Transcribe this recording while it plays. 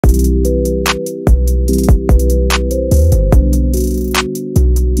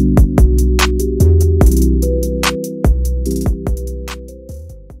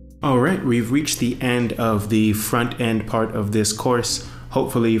we've reached the end of the front end part of this course.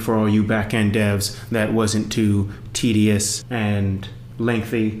 Hopefully for all you back-end devs, that wasn't too tedious and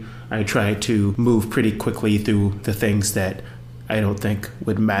lengthy. I tried to move pretty quickly through the things that I don't think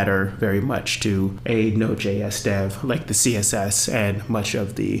would matter very much to a Node.js dev, like the CSS and much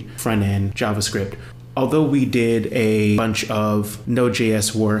of the front-end JavaScript. Although we did a bunch of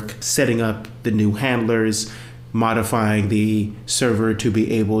Node.js work setting up the new handlers, modifying the server to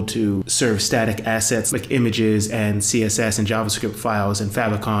be able to serve static assets like images and CSS and JavaScript files and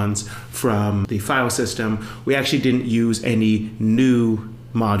favicons from the file system, we actually didn't use any new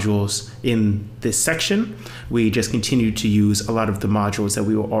modules in this section. We just continued to use a lot of the modules that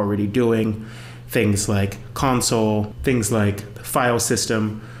we were already doing, things like console, things like the file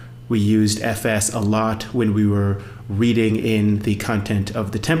system. We used fs a lot when we were reading in the content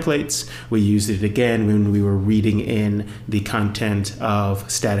of the templates. We used it again when we were reading in the content of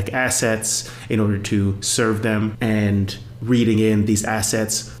static assets in order to serve them, and reading in these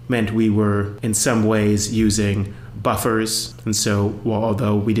assets meant we were in some ways using buffers. And so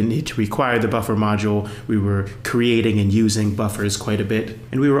although we didn't need to require the buffer module, we were creating and using buffers quite a bit.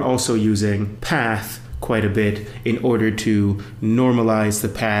 And we were also using path quite a bit in order to normalize the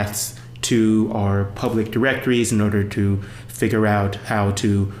paths to our public directories in order to figure out how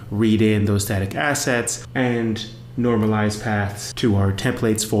to read in those static assets and normalize paths to our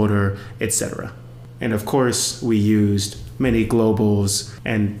templates folder, etc. And of course, we used many globals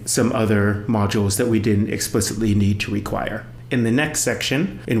and some other modules that we didn't explicitly need to require. In the next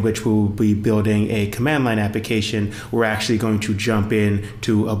section, in which we'll be building a command line application, we're actually going to jump in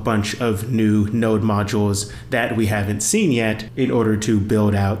to a bunch of new Node modules that we haven't seen yet in order to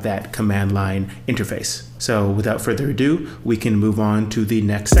build out that command line interface. So without further ado, we can move on to the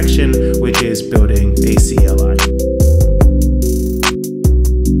next section, which is building a CLI.